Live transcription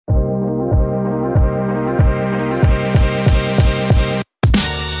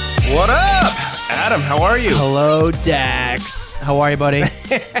Adam. How are you? Hello, Dax. How are you, buddy?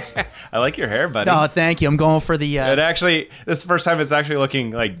 I like your hair, buddy. Oh, thank you. I'm going for the... This is the first time it's actually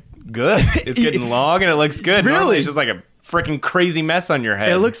looking, like, good. It's getting long, and it looks good. Really? Normally, it's just like a freaking crazy mess on your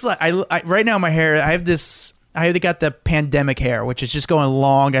head. It looks like... right now, my hair, I have got the pandemic hair, which is just going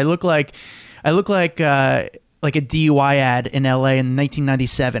long. I look like a DUI ad in LA in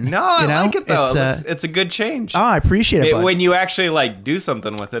 1997. No, I like it, though. It's a good change. Oh, I appreciate it, bud. When you actually, like, do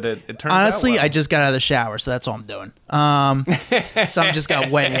something with it, it turns Honestly, out well. I just got out of the shower, so that's all I'm doing. So I'm just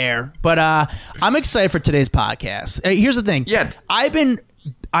got wet hair. But I'm excited for today's podcast. Here's the thing. Yeah. I've been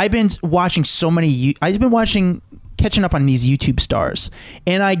watching catching up on these YouTube stars,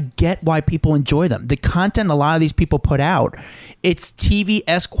 and I get why people enjoy them. The content a lot of these people put out, it's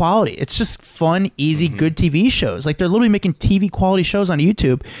TV-esque quality. It's just fun, easy, good TV shows. Like, they're literally making TV quality shows on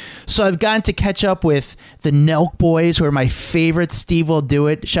YouTube. So I've gotten to catch up with the Nelk Boys, who are my favorite. Steve will do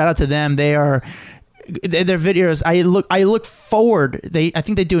it. Shout out to them. Their videos, I look forward. I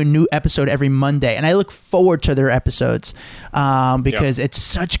think they do a new episode every Monday, and I look forward to their episodes because it's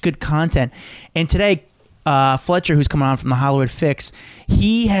such good content. And today, Fletcher, who's coming on from the Hollywood Fix,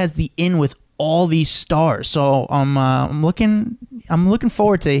 he has the in with all these stars. So I'm looking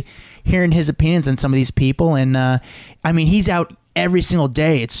forward to hearing his opinions on some of these people. And I mean, he's out every single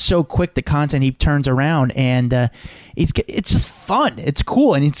day. It's so quick, the content he turns around, and it's just fun. It's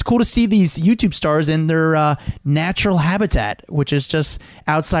cool, and it's cool to see these YouTube stars in their natural habitat, which is just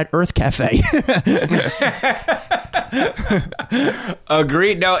outside Earth Cafe.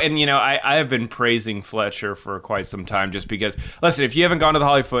 Agreed. No, and I have been praising Fletcher for quite some time, just because. Listen, if you haven't gone to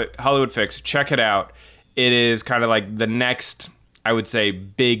the Hollywood Fix, check it out. It is kind of like the next, I would say,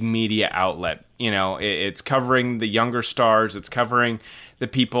 big media outlet. It's covering the younger stars. It's covering the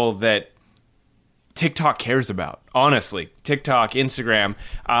people that TikTok cares about. Honestly, TikTok, Instagram,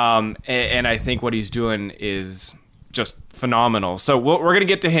 and I think what he's doing is just phenomenal. So we're gonna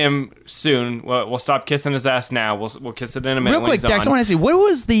get to him soon. We'll stop kissing his ass now. We'll kiss it in a minute. Real quick, Dex, I want to ask you, what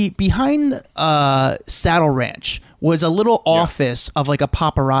was the behind Saddle Ranch? Was a little office of like a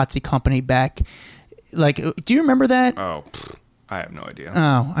paparazzi company back. Like, do you remember that? Oh, I have no idea.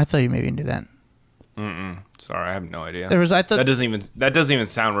 Oh, I thought you maybe knew that. Sorry, I have no idea. That doesn't even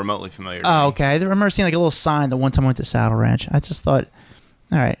sound remotely familiar to me. Oh, okay. I remember seeing like a little sign the one time I went to Saddle Ranch. I just thought,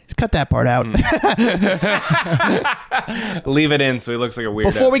 all right, let's cut that part out. Leave it in so he looks like a weirdo.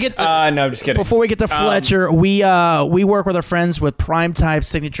 Before we get to, no, I'm just kidding. Before we get to Fletcher, we work with our friends with Prime Type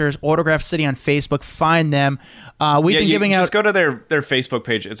Signatures, Autograph City on Facebook. Find them. We've been giving out. Just go to their Facebook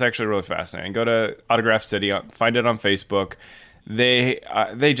page. It's actually really fascinating. Go to Autograph City. Find it on Facebook.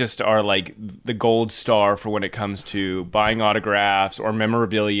 They just are like the gold star for when it comes to buying autographs or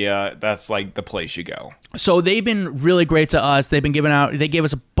memorabilia. That's like the place you go. So they've been really great to us. They gave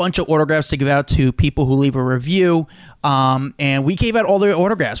us a bunch of autographs to give out to people who leave a review. And we gave out all their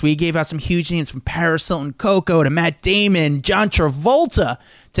autographs. We gave out some huge names from Paris Hilton Coco to Matt Damon, John Travolta,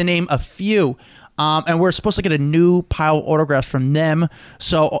 to name a few. And we're supposed to get a new pile of autographs from them.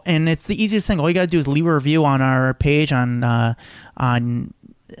 So, and it's the easiest thing. All you got to do is leave a review on our page on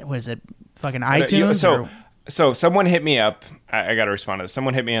what is it? Fucking iTunes. So someone hit me up. I got to respond to this.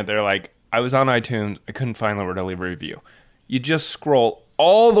 Someone hit me up. They're like, I was on iTunes. I couldn't find where to leave a review. You just scroll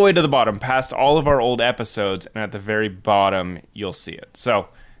all the way to the bottom, past all of our old episodes, and at the very bottom, you'll see it. So,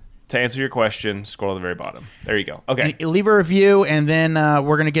 to answer your question, scroll to the very bottom. There you go. Okay. And leave a review, and then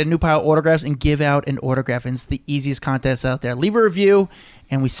we're going to get a new pile of autographs and give out an autograph. And it's the easiest contest out there. Leave a review,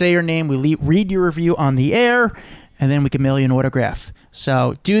 and we say your name. We read your review on the air, and then we can mail you an autograph.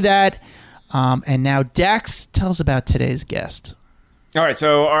 So do that. And now, Dax, tell us about today's guest. All right,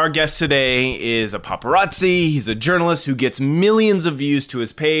 so our guest today is a paparazzi. He's a journalist who gets millions of views to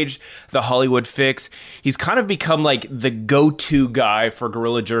his page, The Hollywood Fix. He's kind of become like the go-to guy for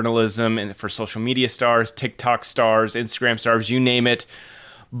guerrilla journalism and for social media stars, TikTok stars, Instagram stars, you name it.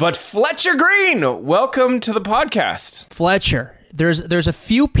 But Fletcher Green, welcome to the podcast. Fletcher, there's a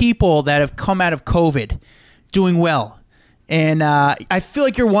few people that have come out of COVID doing well, and I feel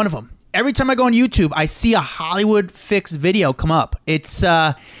like you're one of them. Every time I go on YouTube, I see a Hollywood Fix video come up. It's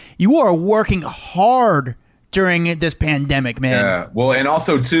you are working hard during this pandemic, man. Yeah. Well, and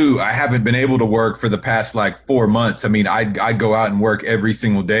also too, I haven't been able to work for the past like 4 months. I mean, I'd go out and work every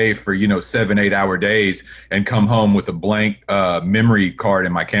single day for 7-8 hour days and come home with a blank memory card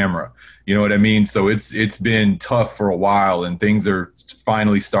in my camera. You know what I mean? So it's been tough for a while, and things are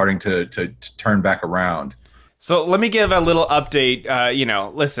finally starting to turn back around. So let me give a little update.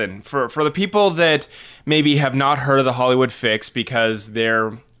 Listen, for the people that maybe have not heard of the Hollywood Fix because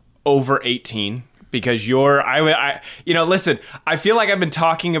they're over 18, because listen, I feel like I've been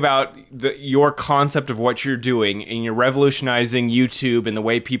talking about your concept of what you're doing, and you're revolutionizing YouTube and the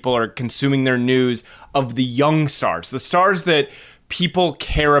way people are consuming their news of the young stars, the stars that people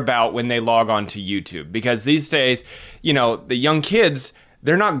care about when they log on to YouTube. Because these days, the young kids,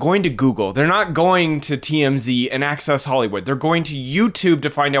 they're not going to Google. They're not going to TMZ and Access Hollywood. They're going to YouTube to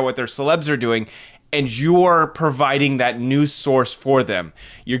find out what their celebs are doing. And you're providing that news source for them.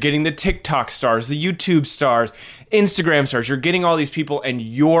 You're getting the TikTok stars, the YouTube stars, Instagram stars. You're getting all these people, and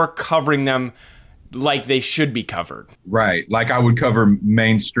you're covering them like they should be covered. Right. Like I would cover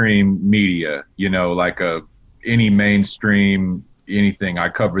mainstream media, like any mainstream anything. I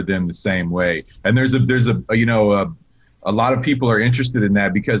cover them the same way. And there's a lot of people are interested in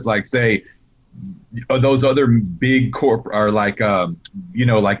that because, like, say, those other big are like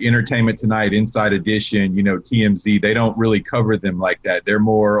like Entertainment Tonight, Inside Edition, TMZ, they don't really cover them like that. They're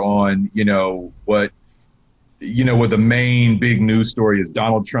more on what the main big news story is.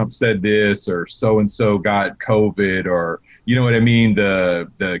 Donald Trump said this, or so and so got COVID, or what I mean,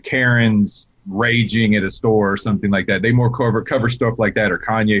 the Karens raging at a store or something like that. They more cover stuff like that, or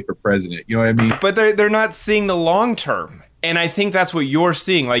Kanye for president, you know what I mean? But they're not seeing the long term. And I think that's what you're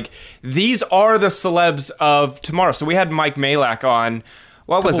seeing. Like, these are the celebs of tomorrow. So we had Mike Malak on,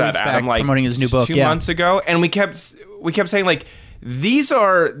 what was that, Adam? Like promoting his new book 2 months ago, and we kept saying, like, these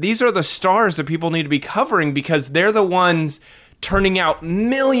are the stars that people need to be covering, because they're the ones turning out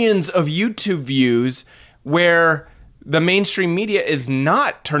millions of YouTube views, where the mainstream media is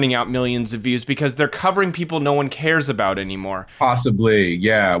not turning out millions of views because they're covering people no one cares about anymore. Possibly,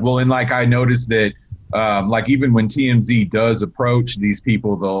 yeah. Well, and like I noticed that. Like even when TMZ does approach these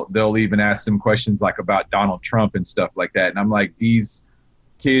people, they'll even ask them questions like about Donald Trump and stuff like that. And I'm like, these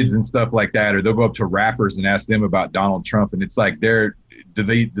kids and stuff like that, or they'll go up to rappers and ask them about Donald Trump. And it's like, do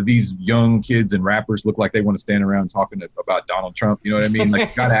these young kids and rappers look like they want to stand around talking about Donald Trump? You know what I mean? Like,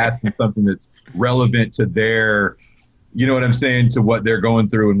 you got to ask them something that's relevant to their, you know what I'm saying, to what they're going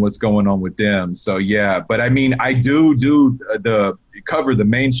through and what's going on with them. So, yeah, but I mean, I do cover the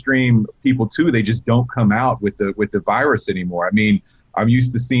mainstream people too. They just don't come out with the virus anymore. I mean, I'm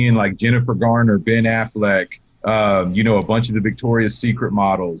used to seeing like Jennifer Garner, Ben Affleck, a bunch of the Victoria's Secret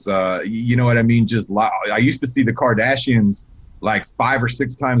models. You know what I mean? I used to see the Kardashians like 5 or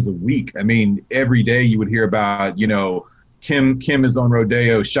 6 times a week. I mean, every day you would hear about, Kim is on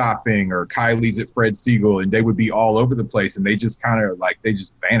Rodeo shopping, or Kylie's at Fred Siegel, and they would be all over the place, and they just kind of they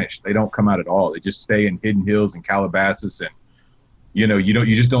just vanish. They don't come out at all. They just stay in Hidden Hills and Calabasas, and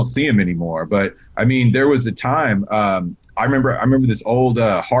you just don't see them anymore. But I mean, there was a time, I remember this old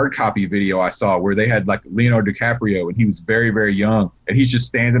hard copy video I saw where they had like Leonardo DiCaprio, and he was very, very young, and he's just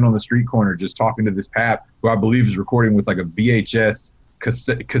standing on the street corner just talking to this pap who I believe is recording with like a VHS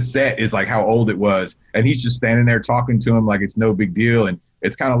cassette is like how old it was, and he's just standing there talking to him like it's no big deal. And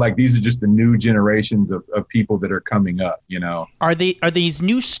it's kind of like these are just the new generations of people that are coming up. Are these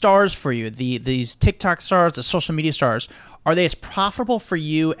new stars for you, these TikTok stars, the social media stars, are they as profitable for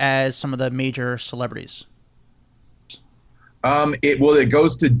you as some of the major celebrities? It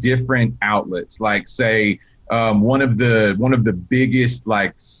goes to different outlets. Like, say, one of the biggest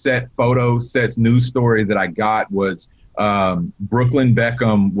like sets news story that I got was Brooklyn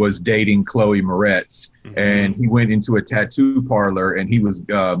Beckham was dating Chloe Moretz, and he went into a tattoo parlor, and he was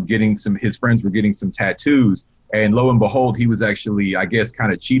his friends were getting some tattoos, and lo and behold, he was actually, I guess,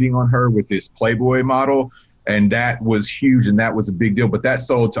 kind of cheating on her with this Playboy model. And that was huge, and that was a big deal. But that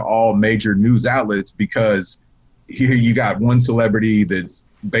sold to all major news outlets, because here you got one celebrity that's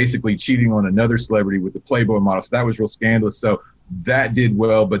basically cheating on another celebrity with the Playboy model. So that was real scandalous. So that did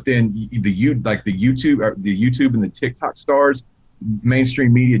well. But then the YouTube and the TikTok stars,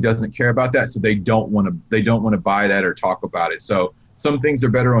 mainstream media doesn't care about that, so they don't want to buy that or talk about it. So some things are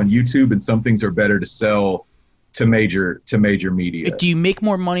better on YouTube, and some things are better to sell to major media. Do you make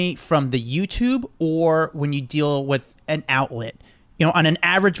more money from the YouTube, or when you deal with an outlet? On an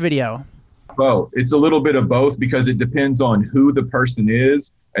average video? Both. It's a little bit of both, because it depends on who the person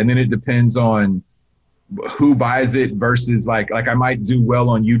is, and then it depends on who buys it versus like I might do well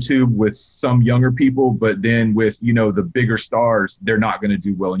on YouTube with some younger people, but then with, the bigger stars, they're not going to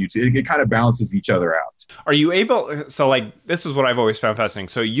do well on YouTube. It kind of balances each other out. Are you able, so like, this is what I've always found fascinating.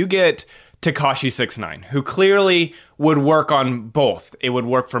 So you get Tekashi 6ix9ine, who clearly would work on both. It would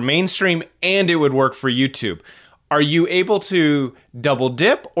work for mainstream and it would work for YouTube. Are you able to double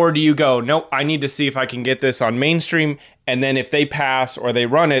dip, or do you go, nope, I need to see if I can get this on mainstream and then if they pass or they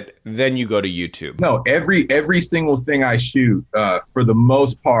run it, then you go to YouTube? No, every single thing I shoot, for the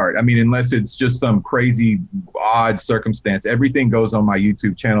most part, I mean, unless it's just some crazy odd circumstance, everything goes on my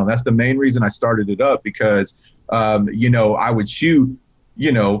YouTube channel. That's the main reason I started it up, because I would shoot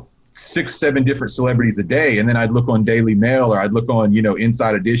 6-7 different celebrities a day, and then I'd look on Daily Mail, or I'd look on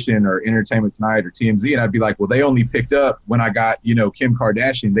Inside Edition or Entertainment Tonight or TMZ, and I'd be like, well, they only picked up when I got Kim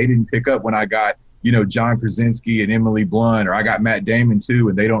Kardashian. They didn't pick up when I got John Krasinski and Emily Blunt, or I got Matt Damon too,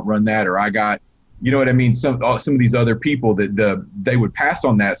 and they don't run that, or I got some of these other people that they would pass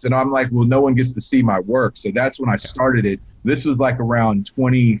on that. So I'm like, well, no one gets to see my work. So that's when I started it. This was like around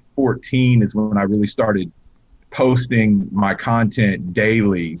 2014 is when I really started posting my content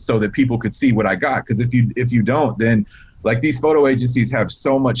daily so that people could see what I got. Because if you don't, then like these photo agencies have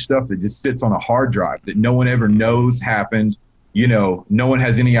so much stuff that just sits on a hard drive that no one ever knows happened. No one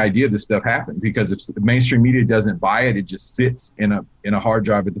has any idea this stuff happened, because if the mainstream media doesn't buy it, it just sits in a hard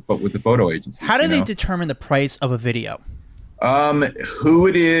drive with the photo agency. How do they determine the price of a video? Who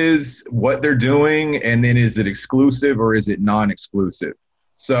it is, what they're doing, and then is it exclusive or is it non-exclusive?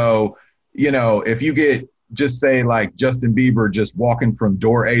 So, if you get, just say like Justin Bieber just walking from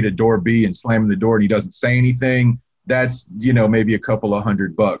door A to door B and slamming the door and he doesn't say anything, that's, maybe a couple of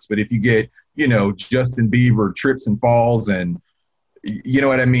 $100. But if you get, Justin Bieber trips and falls and,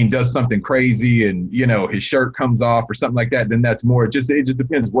 does something crazy and, his shirt comes off or something like that, then that's more. It just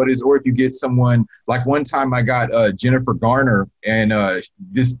depends what is, or if you get someone, like one time I got Jennifer Garner, and I've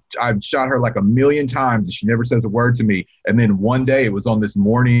shot her like 1 million times and she never says a word to me. And then one day it was on this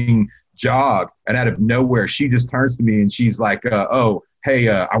morning jog, and out of nowhere, she just turns to me and she's like, oh, hey,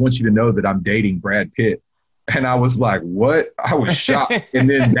 I want you to know that I'm dating Brad Pitt. And I was like, what? I was shocked. And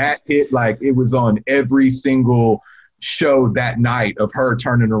then that hit, like, it was on every single show that night of her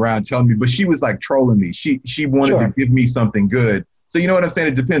turning around telling me, but she was like trolling me. She wanted to give me something good. So you know what I'm saying?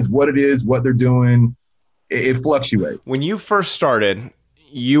 It depends what it is, what they're doing. It fluctuates. When you first started,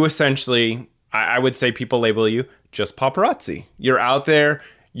 you essentially, I would say people label you just paparazzi. You're out there,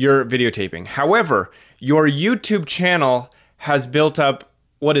 you're videotaping. However, your YouTube channel has built up,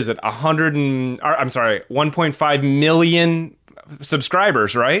 what is it, 1.5 million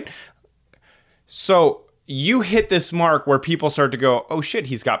subscribers, right? So you hit this mark where people start to go, oh shit,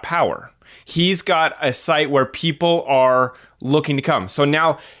 he's got power. He's got a site where people are looking to come. So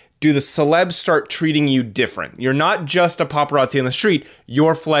now, do the celebs start treating you different? You're not just a paparazzi on the street.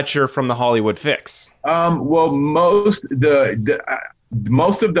 You're Fletcher from the Hollywood Fix. Well, most of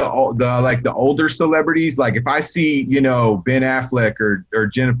the older celebrities, like if I see, Ben Affleck or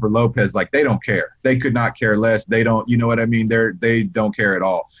Jennifer Lopez, like they don't care. They could not care less. They don't, you know what I mean? They don't care at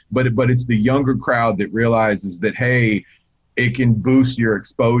all. But it's the younger crowd that realizes that, hey, it can boost your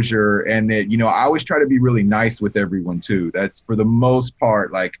exposure. And that, I always try to be really nice with everyone too. That's for the most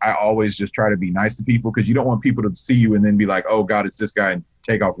part. Like I always just try to be nice to people, because you don't want people to see you and then be like, oh God, it's this guy, and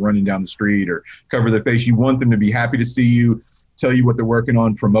take off running down the street or cover their face. You want them to be happy to see you, tell you what they're working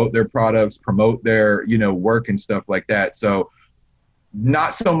on, promote their products, promote their, work and stuff like that. So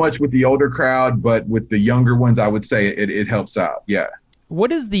not so much with the older crowd, but with the younger ones, I would say it helps out. Yeah.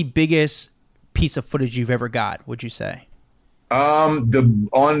 What is the biggest piece of footage you've ever got, would you say?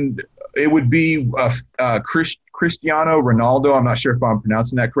 It would be Cristiano Ronaldo. I'm not sure if I'm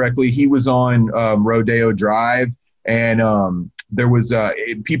pronouncing that correctly. He was on Rodeo Drive, and there was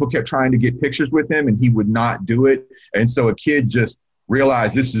people kept trying to get pictures with him, and he would not do it. And so a kid just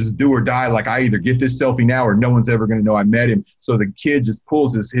realized, this is do or die. Like, I either get this selfie now or no one's ever going to know I met him. So the kid just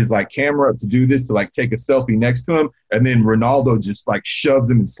pulls his like camera up to do this, to like take a selfie next to him. And then Ronaldo just like shoves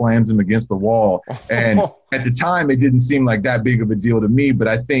him and slams him against the wall. And at the time, it didn't seem like that big of a deal to me, but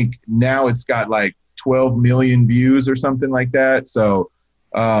I think now it's got like 12 million views or something like that. So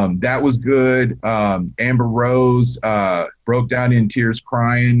that was good. Amber Rose broke down in tears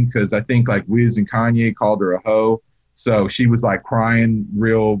crying, because I think like Wiz and Kanye called her a hoe. So she was like crying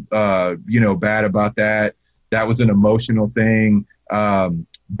real, bad about that. That was an emotional thing.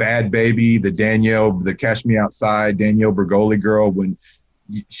 Bad Baby, the Cash Me Outside, Danielle Bergoli girl, when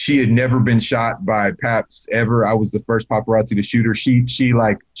she had never been shot by Paps ever. I was the first paparazzi to shoot her. She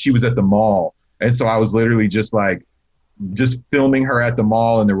was at the mall. And so I was literally just filming her at the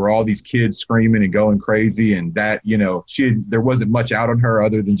mall, and there were all these kids screaming and going crazy, and that, there wasn't much out on her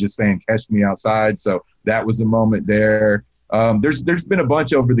other than just saying, catch me outside. So that was a moment there. There's been a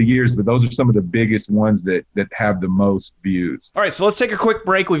bunch over the years, but those are some of the biggest ones that have the most views. All right, so let's take a quick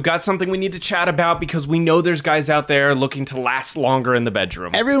break. We've got something we need to chat about because we know there's guys out there looking to last longer in the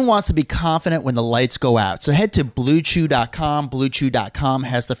bedroom. Everyone wants to be confident when the lights go out. So head to BlueChew.com. BlueChew.com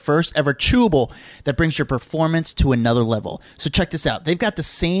has the first ever chewable that brings your performance to another level. So check this out. They've got the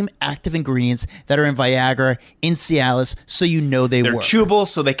same active ingredients that are in Viagra, in Cialis, so you know They're work. chewable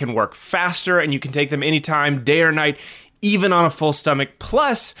so they can work faster, and you can take them anytime, day or night, even on a full stomach.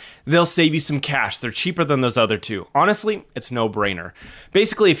 Plus, they'll save you some cash. They're cheaper than those other two. Honestly, it's no brainer.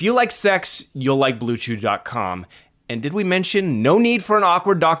 Basically, if you like sex, you'll like BlueChew.com. And did we mention no need for an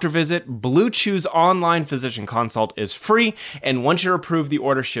awkward doctor visit? Blue Chew's online physician consult is free, and once you're approved, the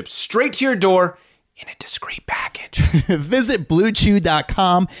order ships straight to your door in a discreet package. Visit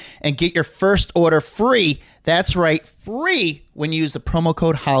BlueChew.com and get your first order free. That's right, free when you use the promo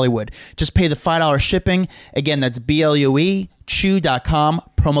code Hollywood. Just pay the $5 shipping. Again, that's BLUE, chew.com,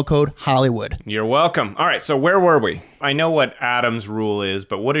 promo code Hollywood. You're welcome. All right, so where were we? I know what Adam's rule is,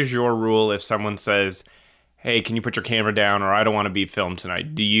 but what is your rule if someone says, hey, can you put your camera down, or I don't want to be filmed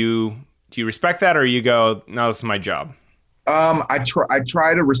tonight? Do you respect that, or you go, no, this is my job? I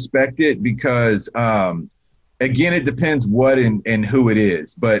try to respect it because again, it depends what and who it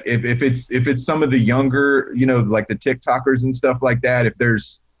is. But if it's some of the younger, like the TikTokers and stuff like that, if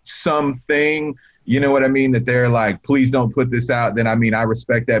there's something, you know what I mean, that they're like, please don't put this out, then I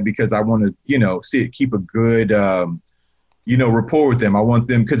respect that because I want to, see it, keep a good rapport with them. I want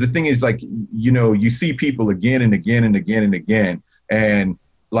them, because the thing is, like, you see people again and again and again and again, and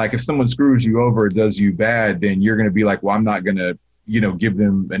like if someone screws you over or does you bad, then you're going to be like, well, I'm not going to, give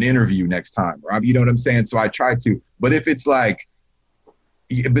them an interview next time. Or, you know what I'm saying? So I try to. But if it's like,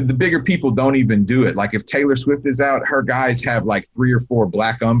 but the bigger people don't even do it. Like if Taylor Swift is out, her guys have like 3 or 4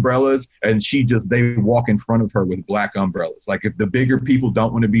 black umbrellas, and they walk in front of her with black umbrellas. Like if the bigger people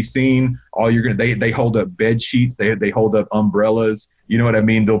don't want to be seen, they hold up bed sheets, they hold up umbrellas. You know what I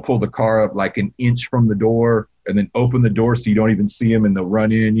mean? They'll pull the car up like an inch from the door and then open the door so you don't even see them, and they'll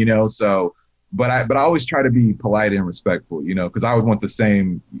run in, so. But I always try to be polite and respectful, because I would want the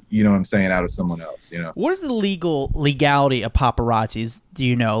same, what I'm saying, out of someone else, What is the legality of paparazzis? Do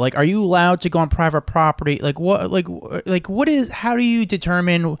you know? Like, are you allowed to go on private property? Like, how do you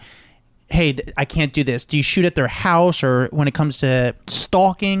determine, hey, I can't do this? Do you shoot at their house, or when it comes to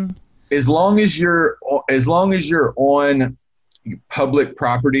stalking? As long as you're on public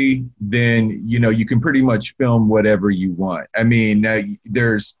property, then, you can pretty much film whatever you want. I mean,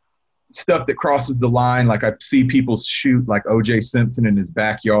 there's stuff that crosses the line. Like I see people shoot like OJ Simpson in his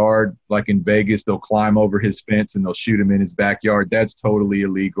backyard, like in Vegas, they'll climb over his fence and they'll shoot him in his backyard. That's totally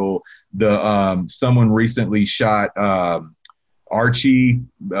illegal. Someone recently shot Archie,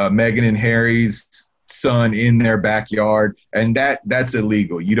 Meghan and Harry's son, in their backyard, and that's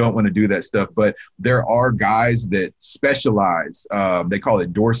illegal. You don't want to do that stuff. But there are guys that specialize, they call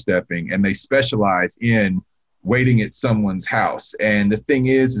it doorstepping, and they specialize in waiting at someone's house. And the thing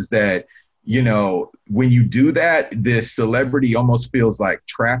is that, when you do that, this celebrity almost feels like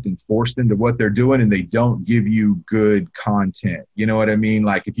trapped and forced into what they're doing, and they don't give you good content. You know what I mean?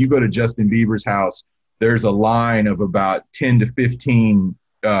 Like if you go to Justin Bieber's house, there's a line of about 10 to 15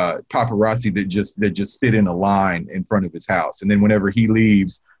 paparazzi that just sit in a line in front of his house. And then whenever he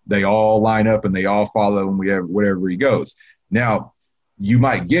leaves, they all line up and they all follow him wherever he goes. Now, you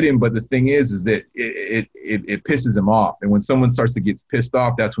might get him, but the thing is that it pisses him off. And when someone starts to get pissed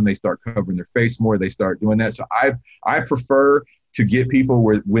off, that's when they start covering their face more. They start doing that. So I prefer to get people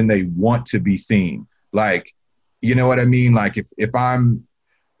when they want to be seen. Like, you know what I mean? Like if I'm,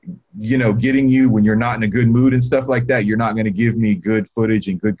 getting you when you're not in a good mood and stuff like that, you're not going to give me good footage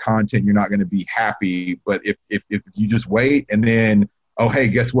and good content. You're not going to be happy. But if you just wait and then, oh, hey,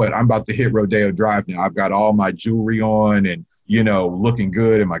 guess what? I'm about to hit Rodeo Drive now. I've got all my jewelry on and, looking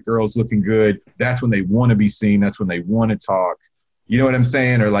good, and my girl's looking good. That's when they want to be seen. That's when they want to talk. You know what I'm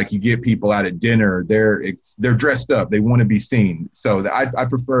saying? Or like you get people out at dinner, they're dressed up. They want to be seen. So I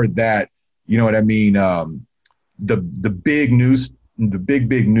prefer that. You know what I mean? The big news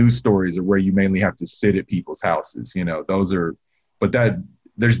stories are where you mainly have to sit at people's houses.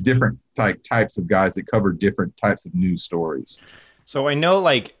 There's different types of guys that cover different types of news stories. So I know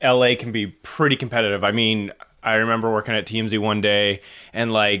like LA can be pretty competitive. I mean, I remember working at TMZ one day,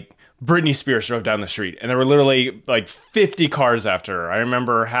 and like Britney Spears drove down the street and there were literally like 50 cars after her. I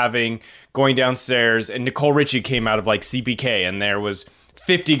remember going downstairs and Nicole Richie came out of like CPK and there was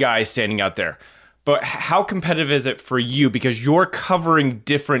 50 guys standing out there. But how competitive is it for you? Because you're covering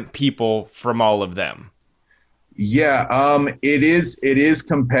different people from all of them. Yeah, it is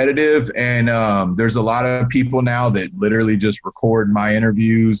competitive, and there's a lot of people now that literally just record my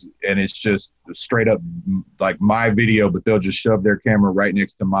interviews, and it's just straight up like my video, but they'll just shove their camera right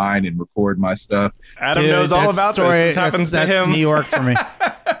next to mine and record my stuff. Adam knows all about this. This happens to that's him. New York for me.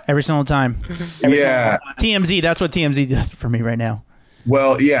 Every single time. Yeah. TMZ, that's what TMZ does for me right now.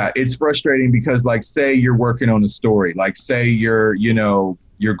 Well, yeah, it's frustrating because, like, say you're working on a story, like, say you're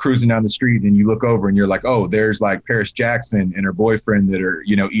cruising down the street and you look over and you're like, oh, there's like Paris Jackson and her boyfriend that are,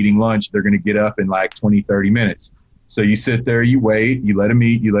 eating lunch. They're going to get up in like 20, 30 minutes. So you sit there, you wait, you let them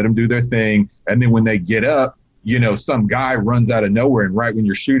eat, you let them do their thing. And then when they get up, some guy runs out of nowhere, and right when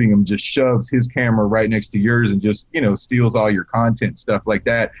you're shooting him, just shoves his camera right next to yours and just, steals all your content, stuff like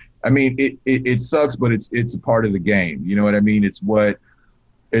that. I mean, it sucks, but it's a part of the game. You know what I mean? It's what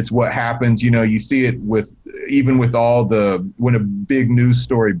happens. You see it even with when a big news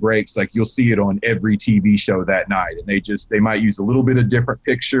story breaks, like you'll see it on every TV show that night, and they might use a little bit of different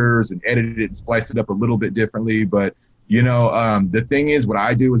pictures and edit it and splice it up a little bit differently. But, the thing is, what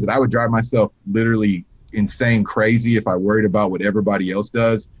I do is that I would drive myself literally insane crazy if I worried about what everybody else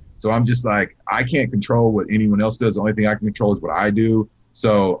does. So I'm just like, I can't control what anyone else does. The only thing I can control is what I do.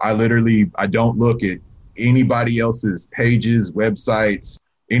 So I don't look at anybody else's pages, websites,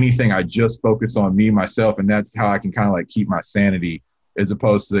 anything. I just focus on me, myself, and that's how I can kind of like keep my sanity, as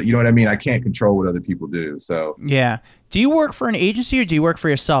opposed to, you know what I mean? I can't control what other people do. So yeah. Do you work for an agency or do you work for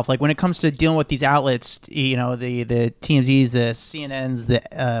yourself? Like when it comes to dealing with these outlets, the TMZs, the CNNs,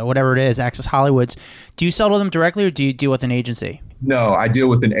 the whatever it is, Access Hollywoods, do you sell to them directly or do you deal with an agency? No, I deal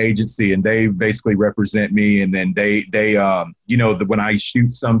with an agency, and they basically represent me. And then they when I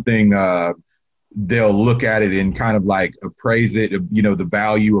shoot something, they'll look at it and kind of like appraise it, the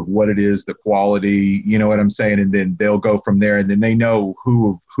value of what it is, the quality, you know what I'm saying? And then they'll go from there, and then they know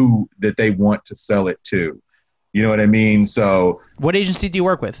who that they want to sell it to. You know what I mean? So what agency do you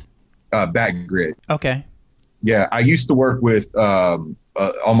work with? Backgrid. Okay. Yeah. I used to work with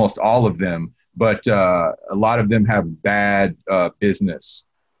almost all of them, but a lot of them have bad business.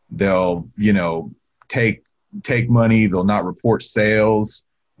 They'll, take money. They'll not report sales.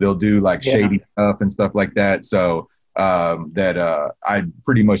 They'll do like shady stuff and stuff like that. So I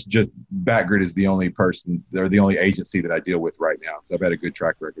pretty much just Backgrid is the only person, they're the only agency that I deal with right now. So I've had a good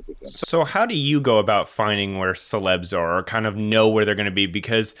track record with them. So how do you go about finding where celebs are, or kind of know where they're going to be?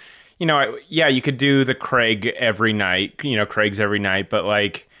 Because, you could do the Craig's every night, but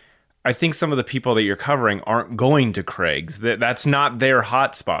like, I think some of the people that you're covering aren't going to Craig's. That's not their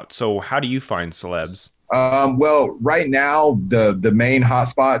hotspot. So how do you find celebs? Well, right now, the main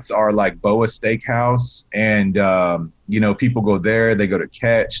hotspots are like Boa Steakhouse, and, people go there, they go to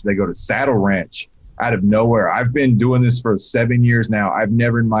Catch, they go to Saddle Ranch out of nowhere. I've been doing this for 7 years now. I've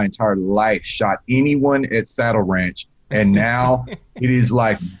never in my entire life shot anyone at Saddle Ranch. And now it is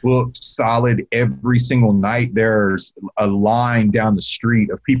like booked solid every single night. There's a line down the street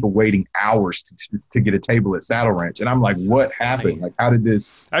of people waiting hours to get a table at Saddle Ranch. And I'm like, what happened? Like, how did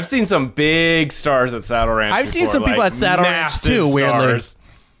this? I've seen some big stars at Saddle Ranch. I've seen some people at Saddle Ranch too, weirdly.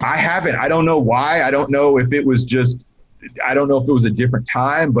 I haven't. I don't know why. I don't know if it was a different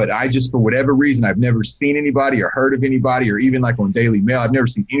time, but I just, for whatever reason, I've never seen anybody or heard of anybody, or even like on Daily Mail, I've never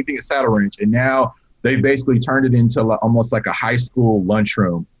seen anything at Saddle Ranch. And now they basically turned it into almost like a high school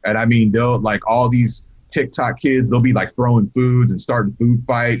lunchroom. And I mean, they'll like all these TikTok kids, they'll be like throwing foods and starting food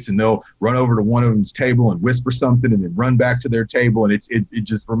fights, and they'll run over to one of them's table and whisper something and then run back to their table. And it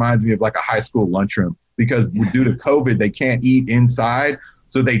just reminds me of like a high school lunchroom, because due to COVID, they can't eat inside.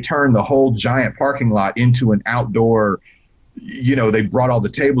 So they turned the whole giant parking lot into an outdoor, they brought all the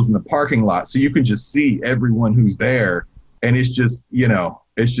tables in the parking lot. So you can just see everyone who's there. And it's just,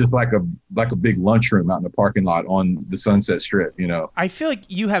 it's just like a big lunchroom out in the parking lot on the Sunset Strip, I feel like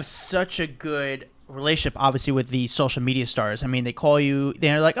you have such a good relationship, obviously, with the social media stars. I mean, they call you,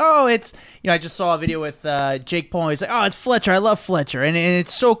 they're like, oh, it's, I just saw a video with Jake Paul. He's like, oh, it's Fletcher. I love Fletcher. And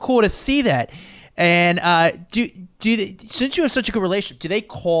it's so cool to see that. And since you have such a good relationship, do they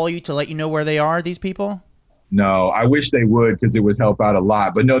call you to let you know where they are, these people? No, I wish they would, because it would help out a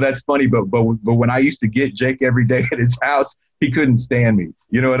lot. But no, that's funny. But when I used to get Jake every day at his house, he couldn't stand me.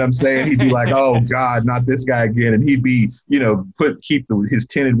 You know what I'm saying? He'd be like, oh God, not this guy again. And he'd be, keep his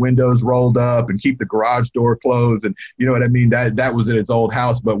tinted windows rolled up and keep the garage door closed. And you know what I mean? That was at his old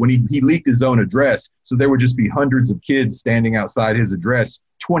house. But when he leaked his own address, so there would just be hundreds of kids standing outside his address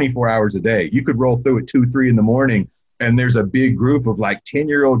 24 hours a day. You could roll through at 2, 3 in the morning, and there's a big group of like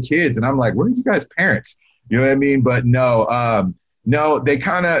 10-year-old kids. And I'm like, where are you guys' parents? You know what I mean? But no, No, they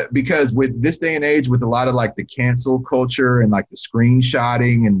kind of, because with this day and age, with a lot of like the cancel culture and like the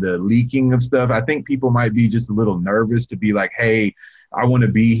screenshotting and the leaking of stuff, I think people might be just a little nervous to be like, hey, I want to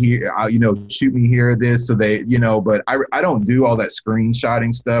be here, shoot me here, this. So they, but I don't do all that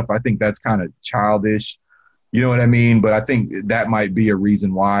screenshotting stuff. I think that's kind of childish. You know what I mean? But I think that might be a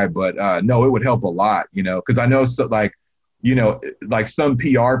reason why. But no, it would help a lot, because I know like some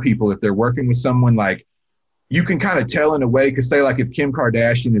PR people, if they're working with someone, like, you can kind of tell in a way, because say like if Kim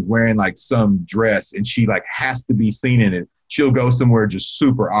Kardashian is wearing like some dress and she like has to be seen in it, she'll go somewhere just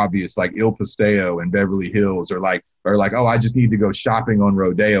super obvious, like Il Paseo in Beverly Hills, or like, oh, I just need to go shopping on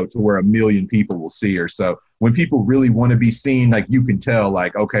Rodeo to where 1 million people will see her. So when people really want to be seen, like you can tell,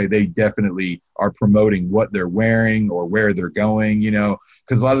 like, okay, they definitely are promoting what they're wearing or where they're going,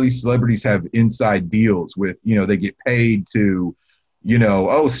 because a lot of these celebrities have inside deals with, they get paid to,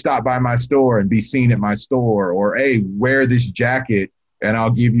 oh, stop by my store and be seen at my store, or, hey, wear this jacket and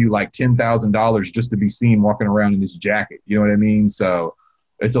I'll give you like $10,000 just to be seen walking around in this jacket. You know what I mean? So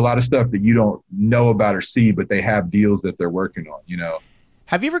it's a lot of stuff that you don't know about or see, but they have deals that they're working on,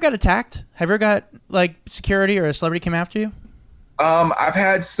 Have you ever got attacked? Have you ever got like security or a celebrity came after you? I've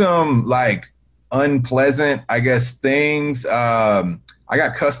had some like unpleasant, I guess, things. I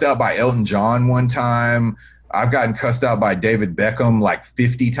got cussed out by Elton John one time. I've gotten cussed out by David Beckham like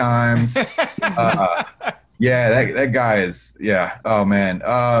 50 times. Yeah, that guy is, yeah. Oh, man.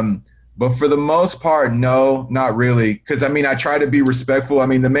 But for the most part, no, not really. Because, I mean, I try to be respectful. I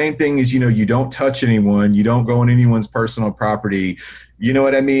mean, the main thing is, you don't touch anyone. You don't go on anyone's personal property. You know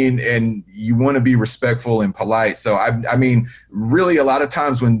what I mean? And you want to be respectful and polite. So, I mean, really a lot of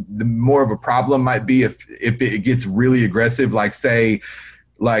times when the more of a problem might be if it gets really aggressive, like say,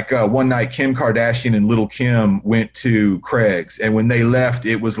 one night, Kim Kardashian and Little Kim went to Craig's, and when they left,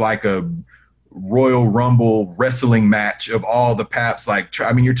 it was like a Royal Rumble wrestling match of all the paps. Like,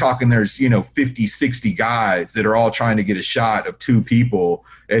 I mean, you're talking there's, 50, 60 guys that are all trying to get a shot of 2 people,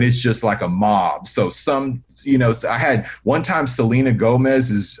 and it's just like a mob. So so I had one time Selena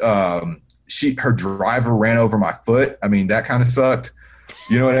Gomez's, her driver ran over my foot. I mean, that kind of sucked.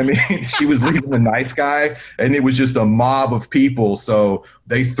 You know what I mean? She was leaving a nice guy, and it was just a mob of people. So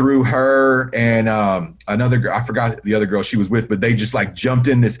they threw her and another girl, I forgot the other girl she was with, but they just like jumped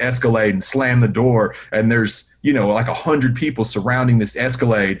in this Escalade and slammed the door. And there's, like 100 people surrounding this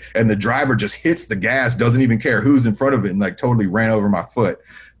Escalade, and the driver just hits the gas, doesn't even care who's in front of it, and like totally ran over my foot.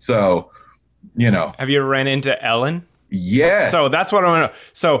 So, Have you ever ran into Ellen? Yeah. So that's what I want to know.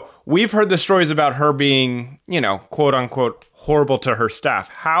 So we've heard the stories about her being, quote unquote, horrible to her staff.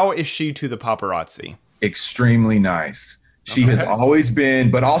 How is she to the paparazzi? Extremely nice. She has always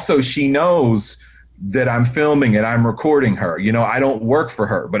been, but also she knows that I'm filming and I'm recording her. I don't work for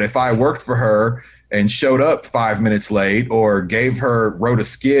her, but if I worked for her and showed up 5 minutes late or wrote a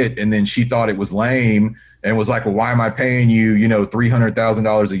skit and then she thought it was lame and was like, well, why am I paying you,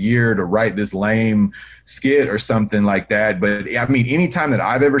 $300,000 a year to write this lame skit or something like that? But I mean, anytime that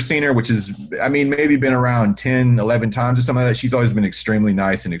I've ever seen her, which is, I mean, maybe been around 10, 11 times or something like that, she's always been extremely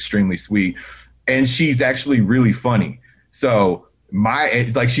nice and extremely sweet. And she's actually really funny. So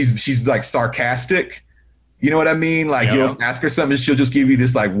she's like sarcastic. You know what I mean? Like, you'll ask her something, she'll just give you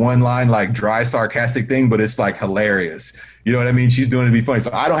this like one line, like dry, sarcastic thing, but it's like hilarious. You know what I mean? She's doing it to be funny.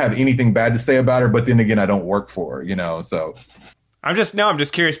 So I don't have anything bad to say about her, but then again, I don't work for her, so. I'm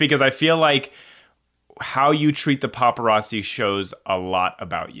just curious because I feel like how you treat the paparazzi shows a lot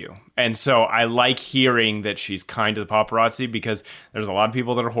about you. And so I like hearing that she's kind to the paparazzi because there's a lot of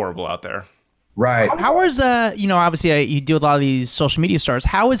people that are horrible out there. Right. How is, obviously you deal with a lot of these social media stars.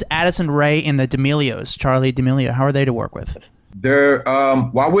 How is Addison Rae and the D'Amelios, Charli D'Amelio, how are they to work with? They're,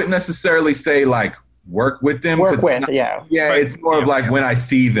 well, I wouldn't necessarily say like work with them. Yeah. Yeah, it's more of like when I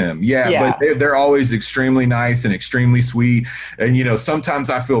see them. Yeah. But they're always extremely nice and extremely sweet. And, sometimes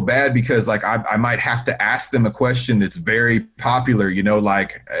I feel bad because like I might have to ask them a question that's very popular,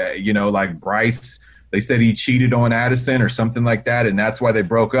 like Bryce. They said he cheated on Addison or something like that, and that's why they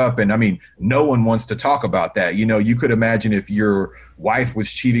broke up. And I mean, no one wants to talk about that. You could imagine if your wife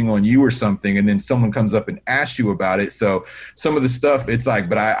was cheating on you or something, and then someone comes up and asks you about it. So some of the stuff, it's like,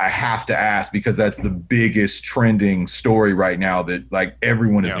 but I have to ask because that's the biggest trending story right now that like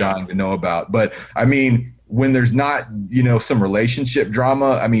everyone is dying to know about. But I mean, when there's not, some relationship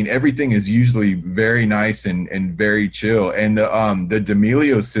drama, I mean, everything is usually very nice and very chill. And the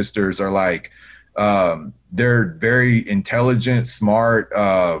D'Amelio sisters are like, they're very intelligent, smart,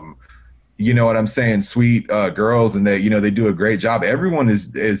 you know what I'm saying, sweet girls, and they do a great job. Everyone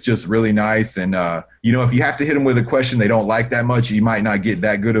is just really nice. And, if you have to hit them with a question they don't like that much, you might not get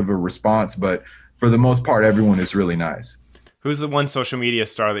that good of a response. But for the most part, everyone is really nice. Who's the one social media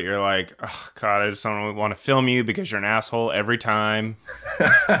star that you're like, oh God, I just don't want to film you because you're an asshole every time?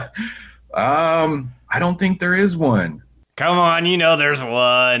 I don't think there is one. Come on, you know there's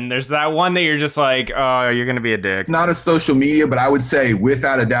one. There's that one that you're just like, oh, you're going to be a dick. It's not a social media, but I would say,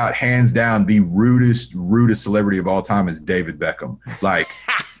 without a doubt, hands down, the rudest celebrity of all time is David Beckham. Like,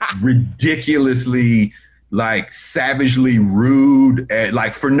 ridiculously, like, savagely rude,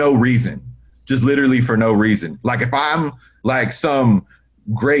 like, for no reason. Just literally for no reason. Like, if I'm, like, some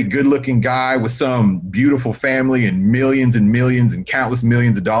great, good-looking guy with some beautiful family and millions and countless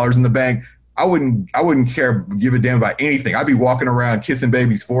millions of dollars in the bank, I wouldn't give a damn about anything. I'd be walking around kissing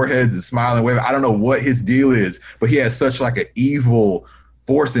babies' foreheads and smiling, waving. I don't know what his deal is, but he has such like an evil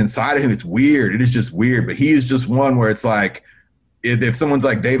force inside of him. It's weird. It is just weird. But he is just one where it's like, if someone's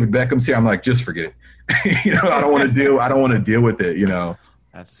like David Beckham's here, I'm like, just forget it. You know, I don't want to deal with it. You know.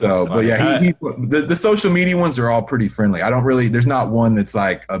 That's so, but yeah, the social media ones are all pretty friendly. There's not one that's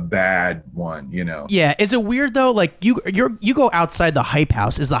like a bad one, you know? Yeah. Is it weird though? Like you go outside the Hype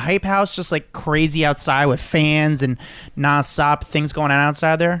House. Is the Hype House just like crazy outside with fans and nonstop things going on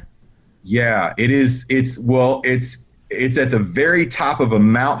outside there? Yeah, it is. It's at the very top of a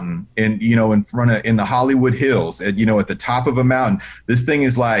mountain in the Hollywood Hills at the top of a mountain. This thing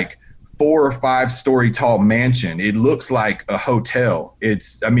is like 4 or 5 story tall mansion. It looks like a hotel.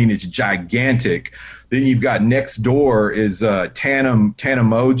 It's gigantic. Then you've got next door is Tana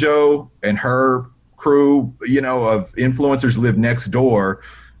Mojo and her crew, of influencers live next door.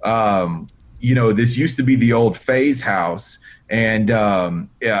 This used to be the old FaZe house. And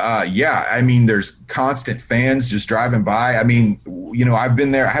there's constant fans just driving by. I've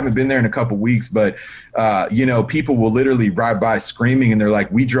been there. I haven't been there in a couple weeks, but people will literally ride by screaming, and they're like,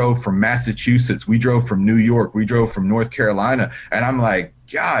 "We drove from Massachusetts, we drove from New York, we drove from North Carolina," and I'm like,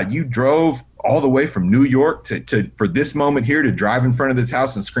 "God, you drove all the way from New York to for this moment here to drive in front of this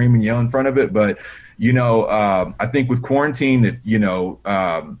house and scream and yell in front of it." But I think with quarantine that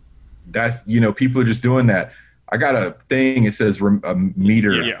that's people are just doing that. I got a thing. It says a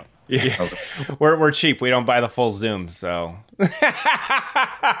meter. Yeah. Okay. We're cheap. We don't buy the full Zoom, so.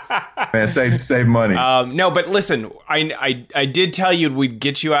 Man, save money. No, but listen, I did tell you we'd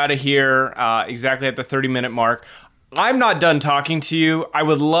get you out of here exactly at the 30-minute mark. I'm not done talking to you. I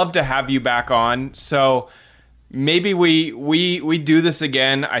would love to have you back on. So maybe we do this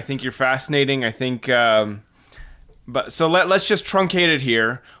again. I think you're fascinating. I think. But so let's just truncate it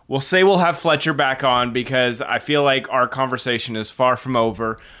here. We'll say we'll have Fletcher back on because I feel like our conversation is far from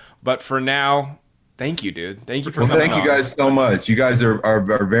over. But for now, thank you, dude. Thank you for coming on. Thank you guys so much. You guys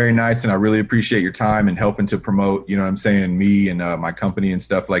are very nice, and I really appreciate your time and helping to promote, me and my company and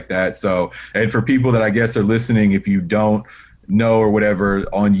stuff like that. So, and for people that I guess are listening, if you don't know or whatever,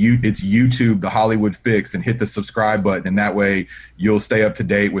 it's YouTube, The Hollywood Fix, and hit the subscribe button, and that way you'll stay up to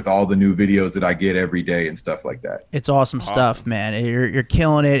date with all the new videos that I get every day and stuff like that. It's awesome stuff, man. You're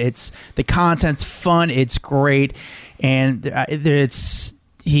killing it. It's the content's fun. It's great, and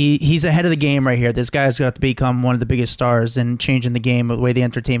he's ahead of the game right here. This guy's got to become one of the biggest stars and changing the game of the way the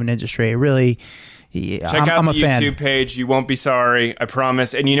entertainment industry. Really. Check out the YouTube page. You won't be sorry. I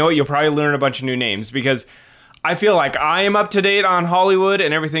promise. And you know what? You'll probably learn a bunch of new names because I feel like I am up to date on Hollywood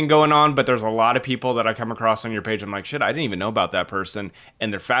and everything going on, but there's a lot of people that I come across on your page. I'm like, shit, I didn't even know about that person.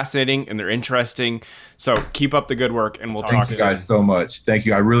 And they're fascinating and they're interesting. So keep up the good work, and we'll talk soon. Thank you guys so much. Thank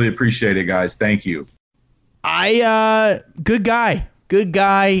you. I really appreciate it, guys. Thank you. Good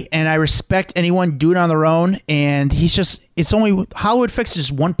guy. And I respect anyone doing it on their own. And it's only Hollywood Fix is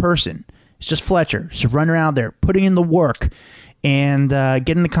just one person. It's just Fletcher. Just running around there, putting in the work. And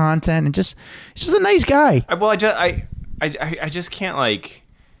getting the content, and he's just a nice guy. I just can't like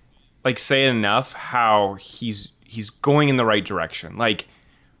say it enough how he's going in the right direction. Like,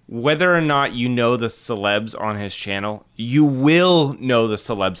 whether or not you know the celebs on his channel, you will know the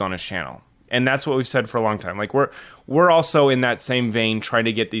celebs on his channel, and that's what we've said for a long time. Like, we're also in that same vein, trying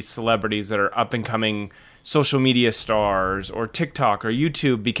to get these celebrities that are up and coming social media stars or TikTok or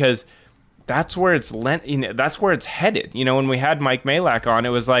YouTube, because that's where it's that's where it's headed. When we had Mike Malak on, it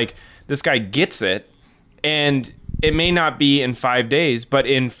was like, this guy gets it, and it may not be in 5 days, but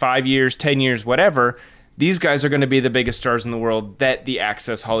in 5 years, 10 years, whatever, these guys are going to be the biggest stars in the world that the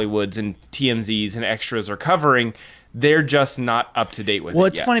Access Hollywoods and TMZs and extras are covering. They're just not up to date with it yet. Well,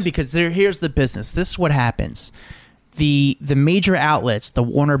 it's funny because here's the business. This is what happens. The major outlets, the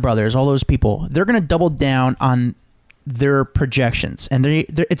Warner Brothers, all those people, they're going to double down on their projections, and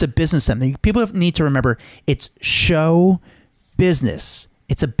it's a business to them. People need to remember it's show business.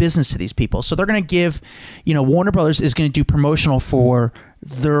 It's a business to these people. So they're going to give, Warner Brothers is going to do promotional for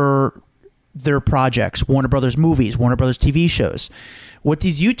their their projects, Warner Brothers movies, Warner Brothers TV shows. What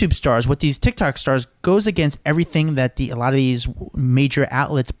these YouTube stars, what these TikTok stars goes against everything that a lot of these major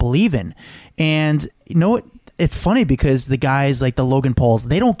outlets believe in. And you know what? It's funny because the guys like the Logan Pauls,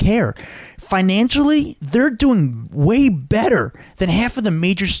 they don't care. Financially, they're doing way better than half of the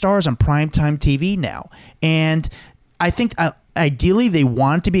major stars on primetime TV now. And I think ideally they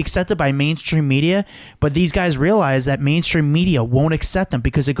want to be accepted by mainstream media, but these guys realize that mainstream media won't accept them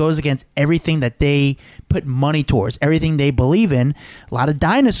because it goes against everything that they put money towards, everything they believe in. A lot of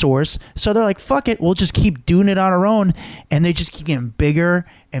dinosaurs. So they're like, fuck it, we'll just keep doing it on our own. And they just keep getting bigger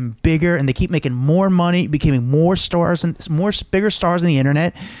and bigger, and they keep making more money, becoming more stars and more bigger stars on the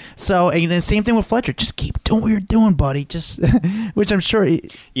internet. So, and the same thing with Fletcher. Just keep doing what you're doing, buddy. Just, which I'm sure.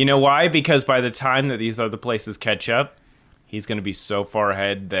 You know why? Because by the time that these other places catch up, he's going to be so far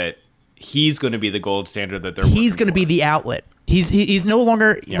ahead that he's going to be the gold standard that they're. He's going to be the outlet. He's no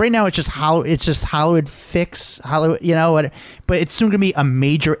longer right now. It's just Hollywood Fix, Hollywood, you know. But it's soon going to be a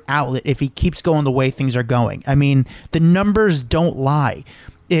major outlet if he keeps going the way things are going. I mean, the numbers don't lie.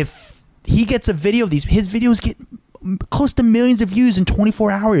 If he gets a video of these, his videos get close to millions of views in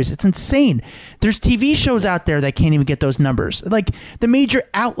 24 hours. It's insane. There's TV shows out there that can't even get those numbers. Like the major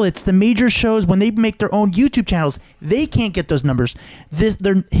outlets, the major shows, when they make their own YouTube channels, they can't get those numbers.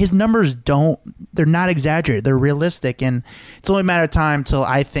 His numbers they're not exaggerated. They're realistic. And it's only a matter of time till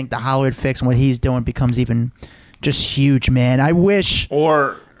I think the Hollywood Fix and what he's doing becomes even just huge, man. I wish.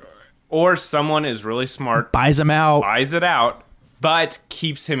 Or someone is really smart. Buys him out. Buys it out, but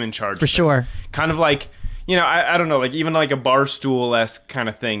keeps him in charge. For sure. Kind of like, you know, I don't know, like even like a Barstool-esque kind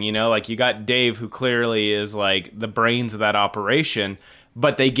of thing, you know, like you got Dave, who clearly is like the brains of that operation,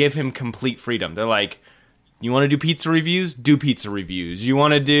 but they give him complete freedom. They're like, you want to do pizza reviews? Do pizza reviews. You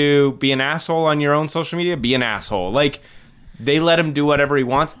want to be an asshole on your own social media? Be an asshole. Like, they let him do whatever he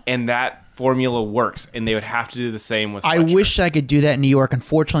wants, and that formula works, and they would have to do the same with Fletcher. I wish I could do that in New York.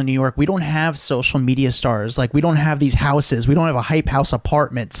 Unfortunately, in New York, we don't have social media stars. Like, we don't have these houses. We don't have a hype house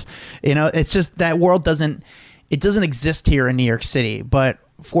apartments. You know, it's just that world doesn't exist here in New York City. But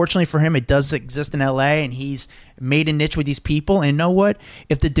fortunately for him, it does exist in LA, and he's made a niche with these people. And you know what?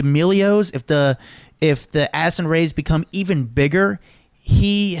 If the D'Amelios, if the Addison Rays become even bigger,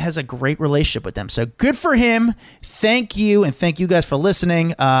 he has a great relationship with them. So good for him. Thank you. And thank you guys for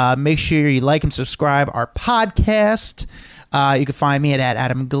listening. Make sure you like and subscribe our podcast. You can find me at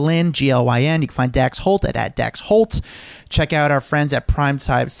Adam Glyn, Glyn. You can find Dax Holt at Dax Holt. Check out our friends at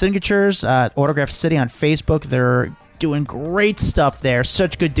Primetime Signatures, Autograph City on Facebook. They're doing great stuff there.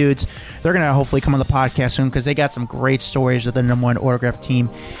 Such good dudes. They're going to hopefully come on the podcast soon because they got some great stories with the #1 autograph team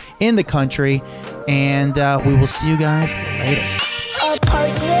in the country. And we will see you guys later.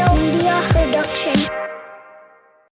 Parkville Media.